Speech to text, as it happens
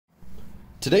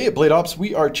Today at Blade Ops,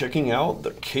 we are checking out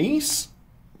the Case,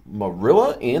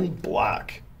 Marilla, and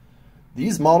Black.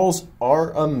 These models are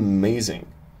amazing.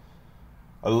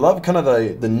 I love kind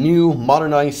of the new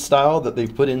modernized style that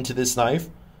they've put into this knife.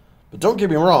 But don't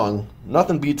get me wrong,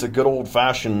 nothing beats a good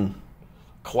old-fashioned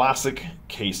classic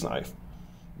case knife.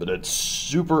 But it's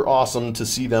super awesome to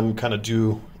see them kind of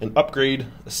do an upgrade,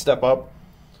 a step up,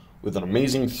 with an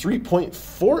amazing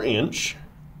 3.4-inch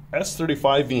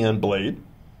S35VN blade.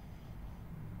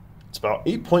 It's about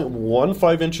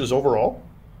 8.15 inches overall.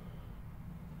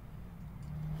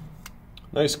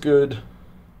 Nice good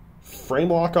frame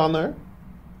lock on there.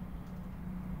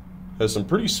 Has some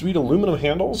pretty sweet aluminum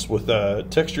handles with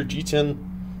textured G10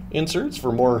 inserts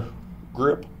for more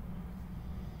grip.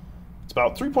 It's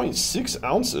about 3.6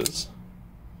 ounces.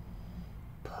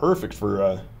 Perfect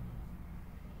for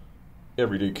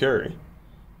everyday carry.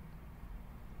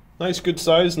 Nice good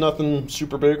size, nothing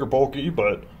super big or bulky,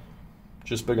 but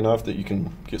just big enough that you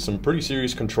can get some pretty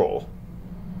serious control.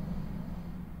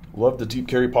 Love the deep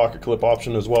carry pocket clip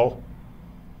option as well.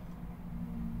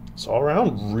 So all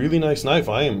around, really nice knife.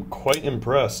 I am quite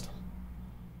impressed.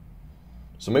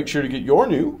 So make sure to get your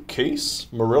new Case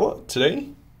Marilla today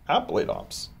at Blade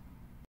Ops.